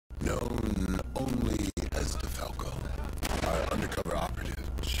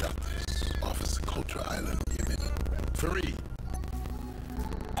shot this off of Socotra Island, Yemen. Fareed.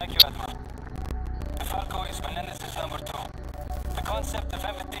 Thank you, Admiral. The Falco is Menendez's number 2. The concept of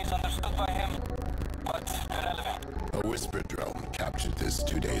empathy is understood by him, but irrelevant. A whisper drone captured this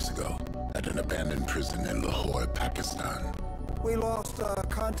 2 days ago at an abandoned prison in Lahore, Pakistan. We lost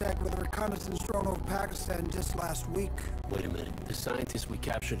contact with a reconnaissance drone over Pakistan just last week. Wait a minute. The scientists we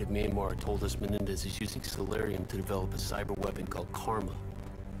captured at Myanmar told us Menendez is using Solarium to develop a cyber weapon called Karma.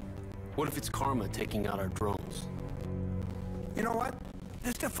 What if it's Karma taking out our drones? You know what?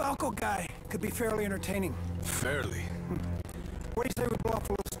 This DeFalco guy could be fairly entertaining. Fairly? What do you say we blow off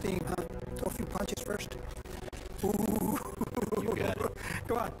a little steam, huh? Throw a few punches first? Ooh. You got it.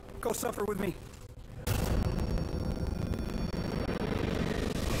 Come on, go suffer with me.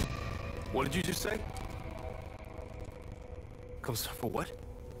 What did you just say? Come suffer what?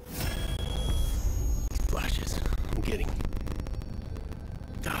 Flashes. I'm getting...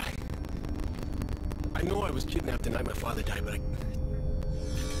 Die. I know I was kidnapped the night my father died, but I could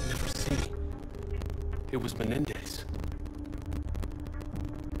never see. It was Menendez.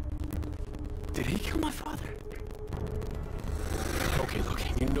 Did he kill my father? Okay, look,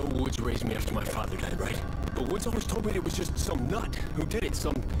 you know Woods raised me after my father died, right? But Woods always told me it was just some nut who did it,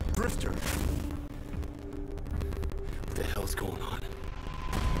 some drifter. What the hell's going on?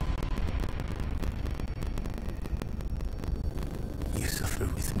 You suffer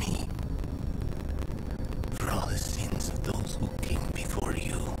with me for all the sins of those who came before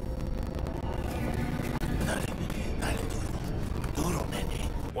you.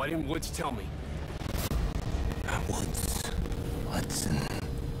 Why didn't Woods tell me? Woods, Hudson,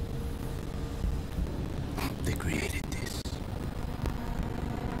 they created this.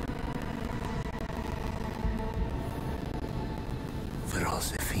 For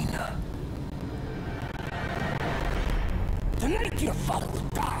Josefina. Tonight your father will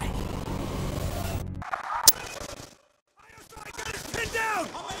die. I got us pinned down!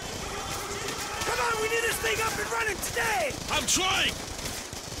 Come on, we need this thing up and running today! I'm trying!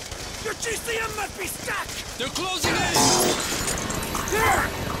 Your GCM must be stuck! They're closing in! There!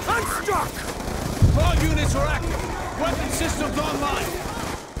 Unstuck! All units are active. Weapon systems online.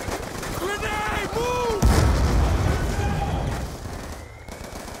 Grenade, move!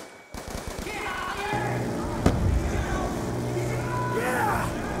 Yeah!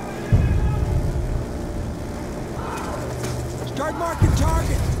 Start marking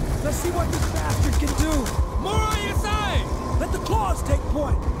target. Let's see what this bastard can do. More ISI! Let the claws take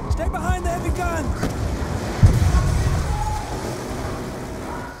point. Stay behind the heavy guns.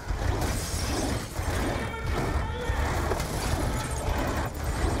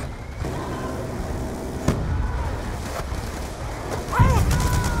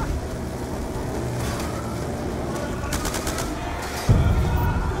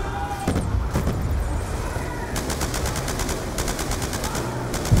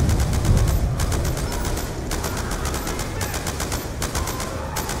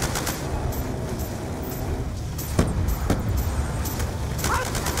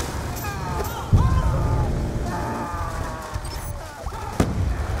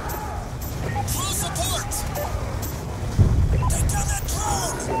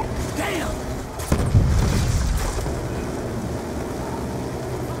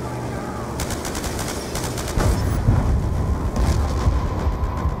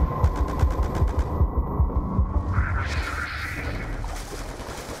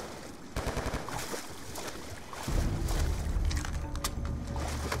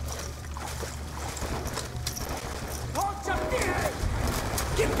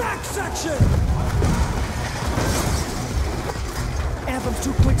 Get back, section! Anthem's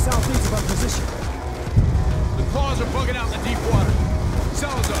 2 clicks southeast of our position. The claws are bugging out in the deep water.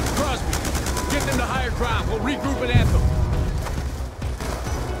 Salazar, Crosby, get them to higher ground. We'll regroup at Anthem.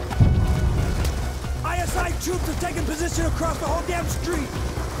 ISI troops are taking position across the whole damn street.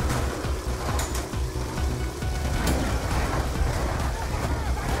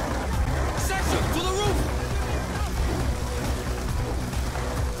 Section, to the roof!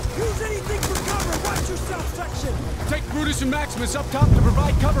 Use anything for cover. Watch yourself, section. Take Brutus and Maximus up top to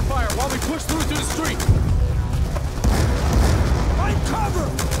provide cover fire while we push through to the street. Find cover!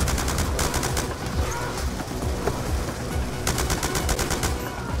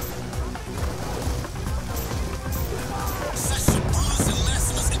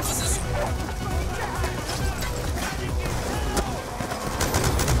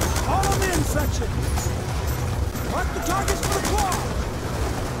 All of them in, section. Mark the targets for the claw.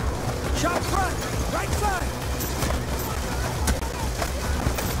 Shot front, right side.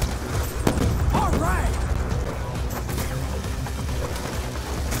 All right.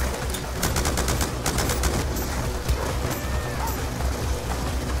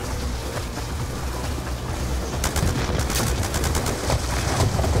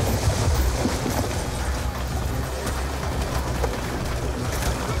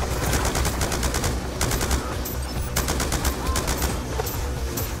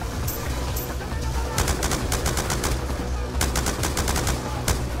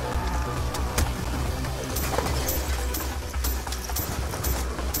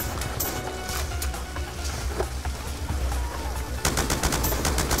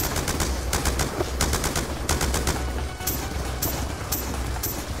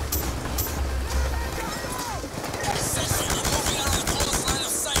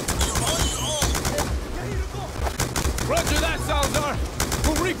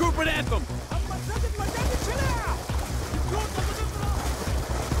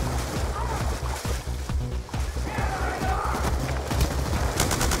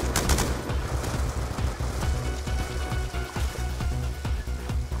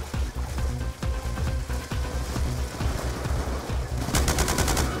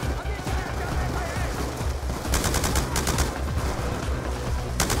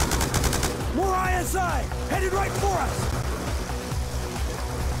 Headed right for us!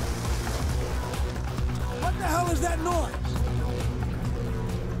 What the hell is that noise?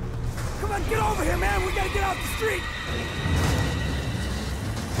 Come on, get over here, man! We gotta get out the street!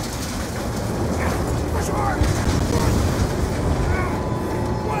 Push hard! Push!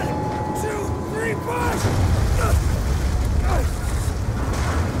 1, 2, 3, push!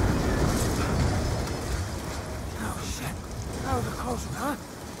 Oh, shit. That was a close one, huh?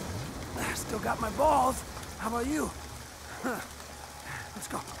 I still got my balls. How about you? Let's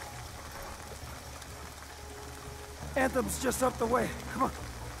go. Anthem's just up the way. Come on.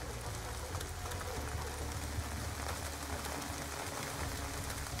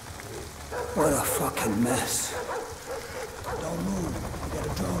 What a fucking mess. Don't move. We got a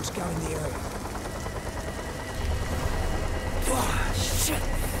drone scouting the area. Oh, shit.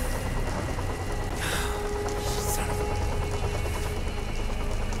 Son of a...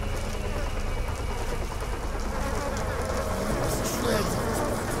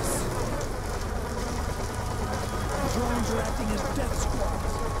 The drones are acting as death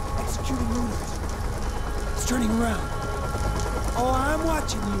squads, executing looters. It's turning around. Oh, I'm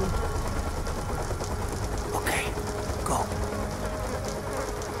watching you. Okay, go.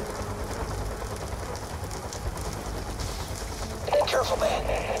 Careful,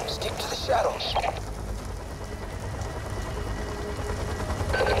 man. Stick to the shadows.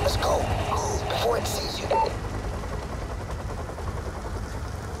 Let's go. Move before it sees you.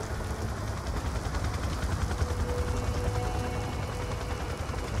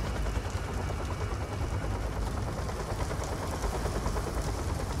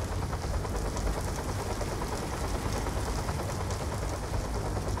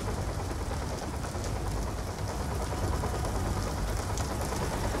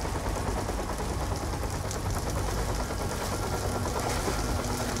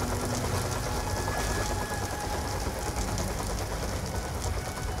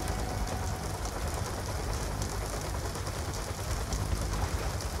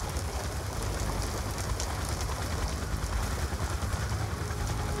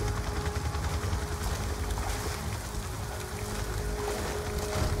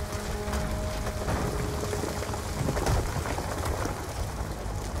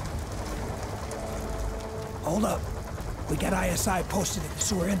 Hold up. We got ISI posted at the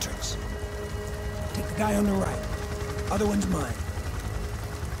sewer entrance. Take the guy on the right. Other one's mine.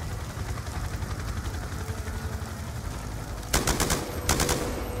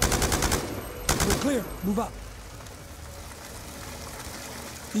 We're clear. Move up.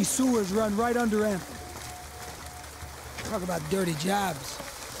 These sewers run right under Anthem. Talk about dirty jobs.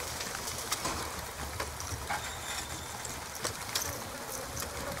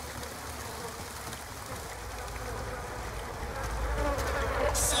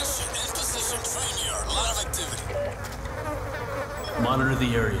 Monitor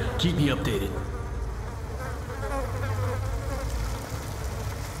the area. Keep me updated.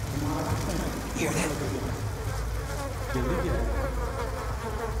 Hear that?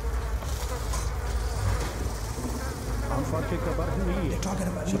 They're talking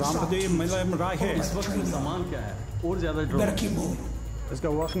about better keep moving.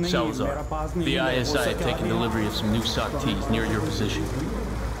 Salazar, the ISI have taken delivery of some new SOC Ts near your position.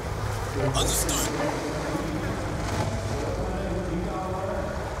 Understood.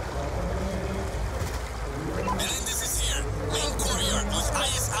 Menendez is here. Main courier with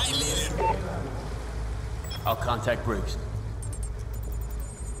ISI leader. I'll contact Briggs.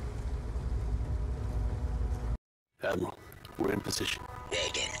 Admiral, we're in position. Well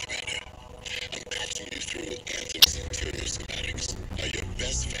done, Commander. I'm passing you through Anthem's interior schematics. Now your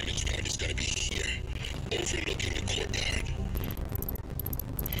best vantage point is going to be here, overlooking the courtyard.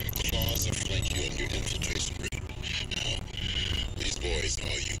 Claws are flanking you on your infiltration route. Now, these boys are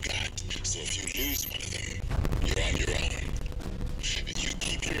all you got, so if you lose one of them, you're on your own. And you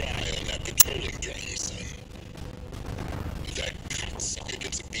keep your eye on that patrolling drone, son. If that cocksucker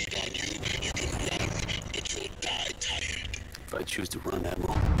gets a beat on you, you can run, but you'll die tired. If I choose to run,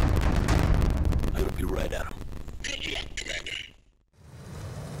 Admiral, it'll be right at him. Good luck, Commander.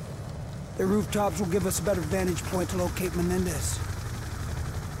 The rooftops will give us a better vantage point to locate Menendez.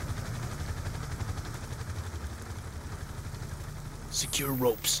 Secure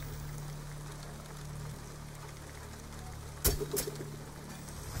ropes.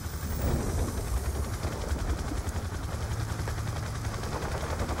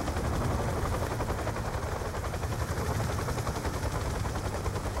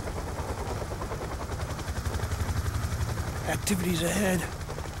 Activities ahead.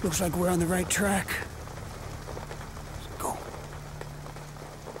 Looks like we're on the right track. Let's go.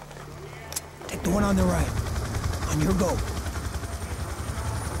 Take the one on the right. On your go.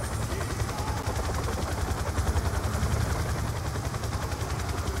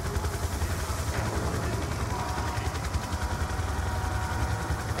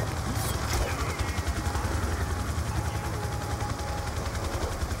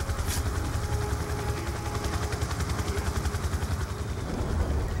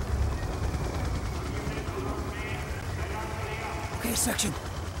 Okay, section.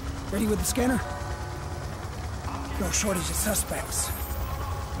 Ready with the scanner? No shortage of suspects.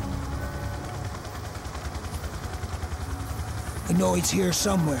 I know he's here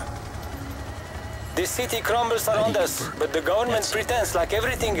somewhere. The city crumbles around us, but the government pretends like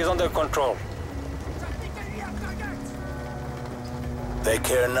everything is under control. They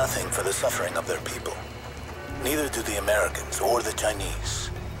care nothing for the suffering of their people. Neither do the Americans or the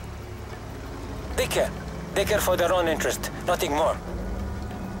Chinese. They care. They care for their own interest, nothing more.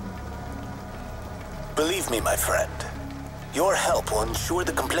 Believe me, my friend, your help will ensure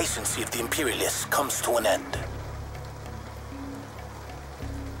the complacency of the Imperialists comes to an end.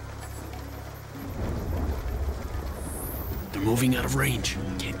 They're moving out of range.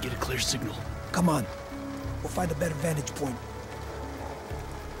 Can't get a clear signal. Come on. We'll find a better vantage point.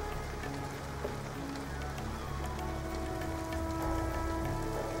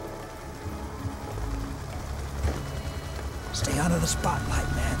 Stay out of the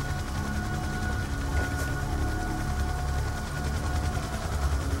spotlight, man.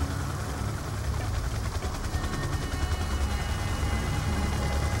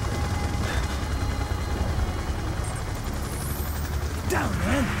 Down,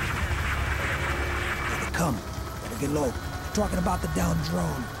 man. Here they come. Better get low. Talking about the down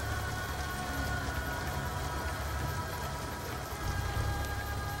drone.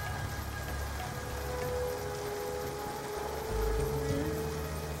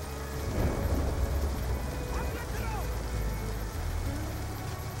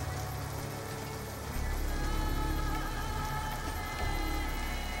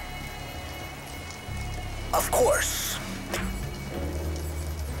 Of course.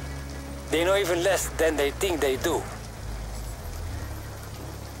 They know even less than they think they do.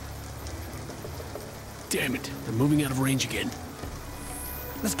 Damn it, they're moving out of range again.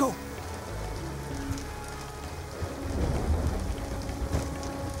 Let's go.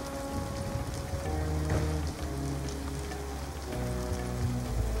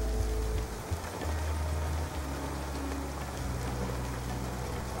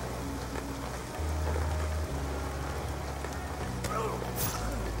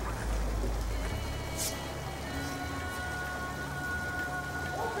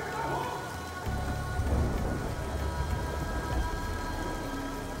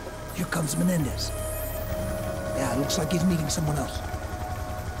 Here comes Menendez. Yeah, looks like he's meeting someone else.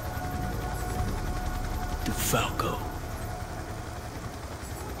 DeFalco.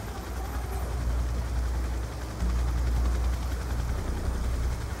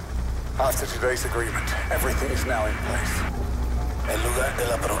 After today's agreement, everything is now in place. El lugar de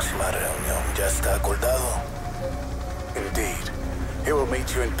la próxima reunión ya está acordado. Indeed. He will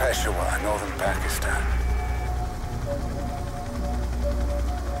meet you in Peshawar, northern Pakistan.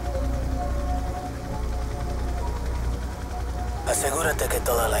 Asegúrate que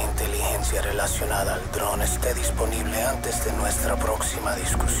toda la inteligencia relacionada al dron esté disponible antes de nuestra próxima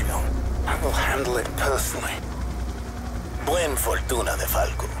discusión. I will handle it personally. Buen fortuna,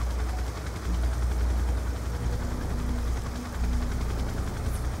 DeFalco.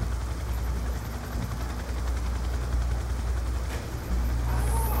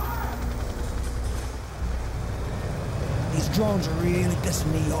 These drones are really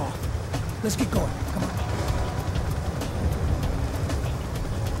pissing me off. Let's get going. Come on.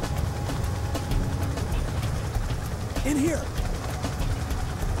 In here.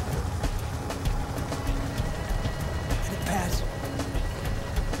 Let it pass.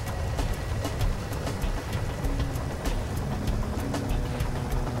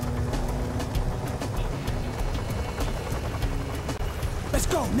 Let's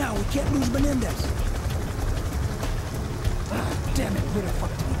go now. We can't lose Menendez. Ah, damn it. Where the fuck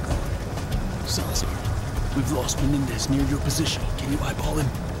did he go? Salazar, we've lost Menendez near your position. Can you eyeball him?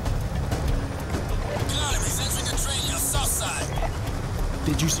 Got him. He's entering the train on the south side.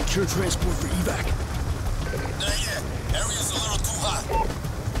 Did you secure transport for evac? Not yet. Area's a little too hot.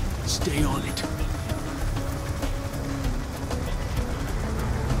 Stay on it.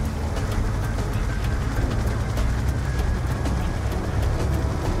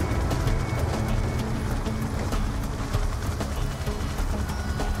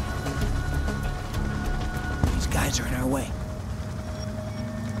 These guys are in our way.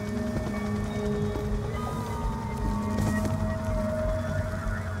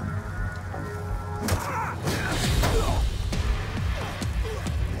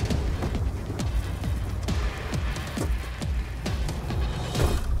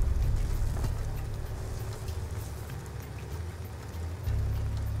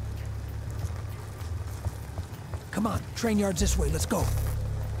 on, train yard's this way, let's go.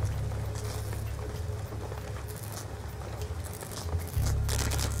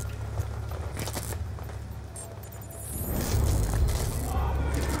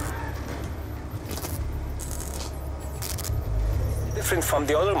 Different from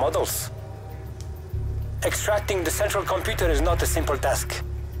the other models. Extracting the central computer is not a simple task.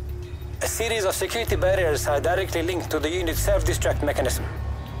 A series of security barriers are directly linked to the unit's self-destruct mechanism.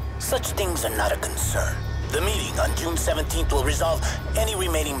 Such things are not a concern. The meeting on June 17th will resolve any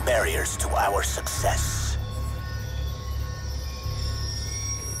remaining barriers to our success.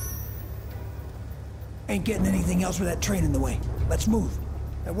 Ain't getting anything else with that train in the way. Let's move.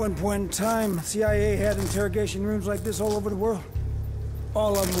 At one point in time, CIA had interrogation rooms like this all over the world.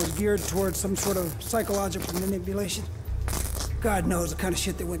 All of them was geared towards some sort of psychological manipulation. God knows the kind of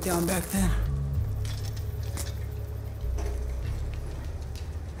shit that went down back then.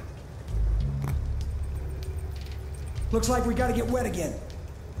 Looks like we gotta get wet again.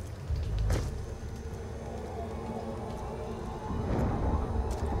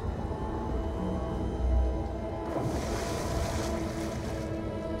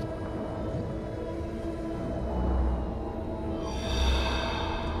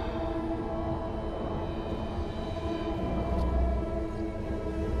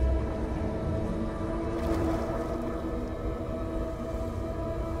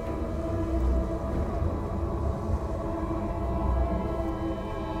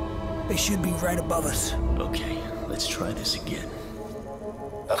 They should be right above us. Okay, let's try this again.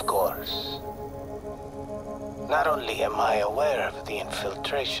 Of course. Not only am I aware of the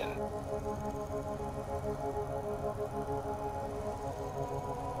infiltration,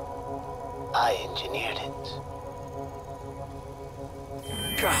 I engineered it.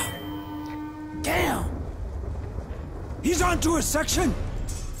 God damn! He's onto a section!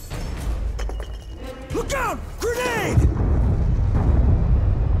 Look out! Grenade!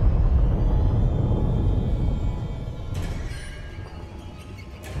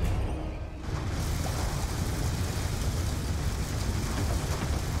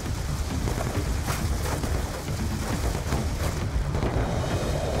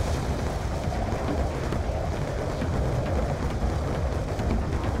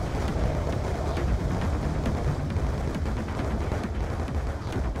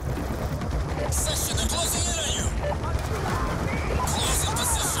 Session, they're closing in on you! Close in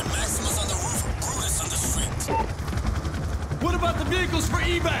position. Maximus on the roof, Brutus on the street. What about the vehicles for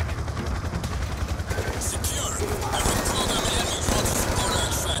evac? Secure. Every program and enemy drone to support our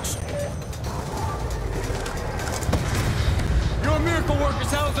extraction. You're a miracle worker,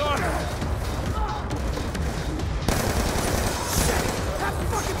 Salazar. Half the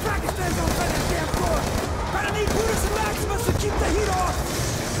fucking Pakistan's outside that damn door! Gonna need Brutus and Maximus to keep the heat off!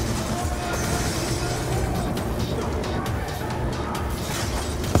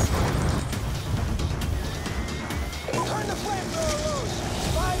 Turn the flamethrower loose!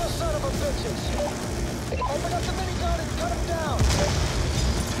 Find the son of a bitches! Open up the minigun and cut him down!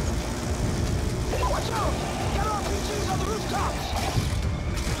 Watch out! Get RPGs on the rooftops!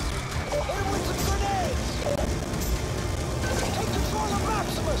 Hit him with some grenades! Take control of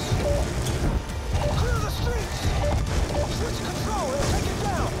Maximus! Clear the streets! Switch control, he'll take it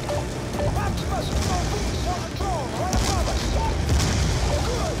down! Maximus, UOVs on the drone, right above us!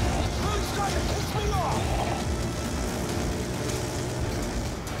 Good! He's really starting to piss me off!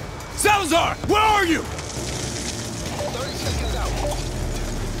 Salazar, where are you? 30 seconds out.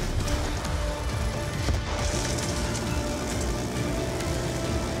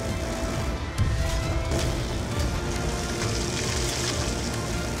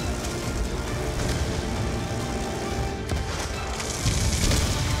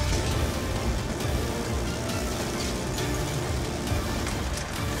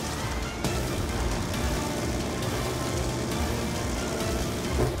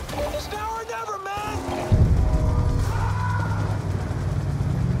 It's now or never, man!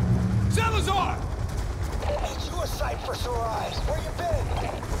 Salazar! Need you a sight for sore eyes. Where you been?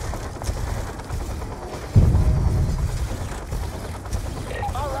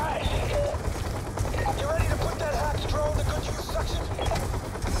 All right. You ready to put that hacked drone to good use section?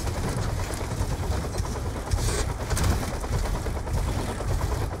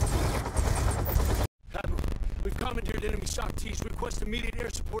 Admiral, we've commandeered enemy shock T's. Request immediate air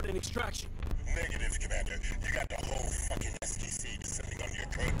support and extraction. Negative, Commander. You got the whole fucking STC descending on your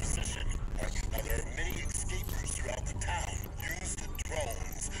current position. Now, there are many escape routes throughout the town. Use the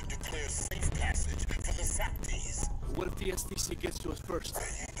drones to clear safe passage for the SACTs. What if the SDC gets to us first? You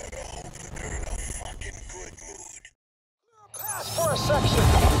better hope that they're in a fucking good mood. Pass for a section.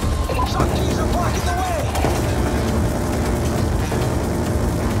 Chuck T's are blocking the way.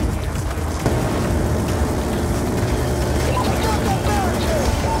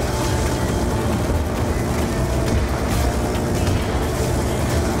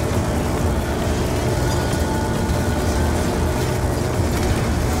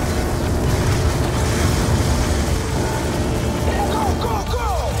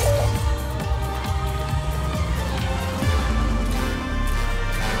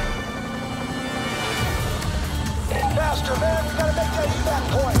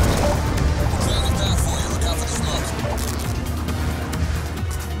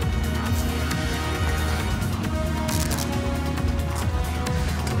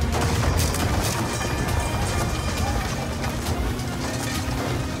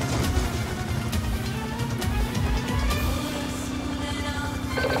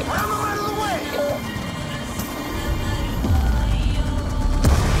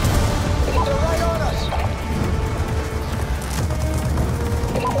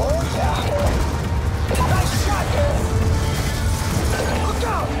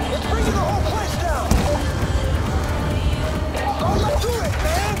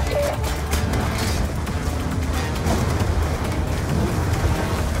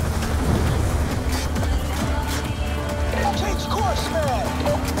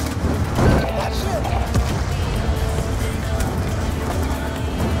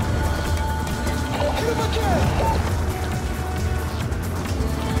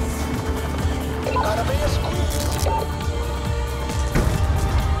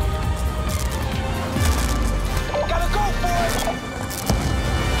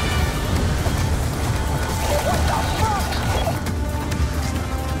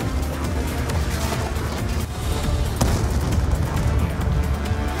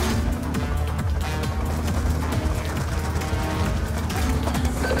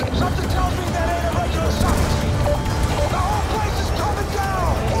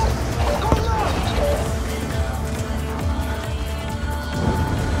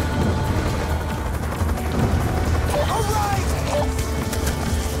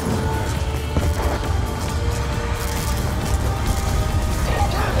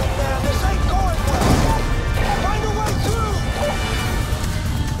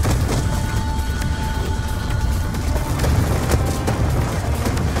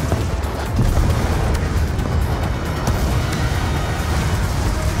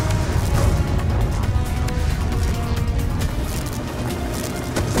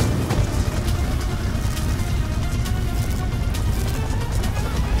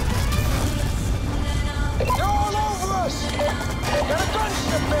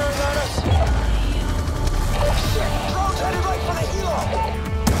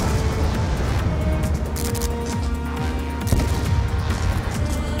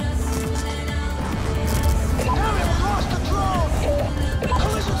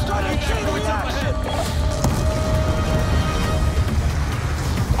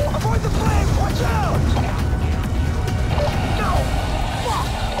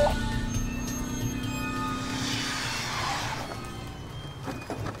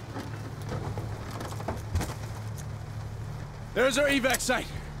 There's our evac site.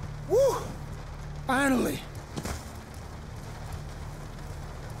 Woo! Finally.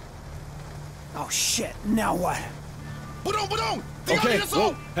 Oh shit, now what? Okay,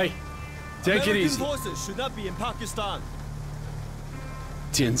 whoa, hey, take it easy. Forces should not be in Pakistan.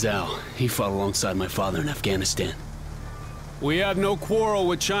 Tian Zhao, he fought alongside my father in Afghanistan. We have no quarrel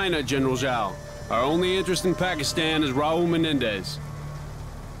with China, General Zhao. Our only interest in Pakistan is Raul Menendez.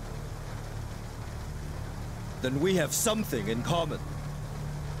 Then we have something in common.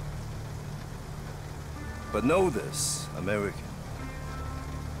 But know this, American.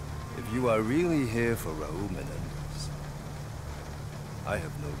 If you are really here for Raul Menendez, I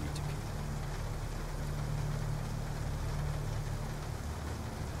have no need to kill.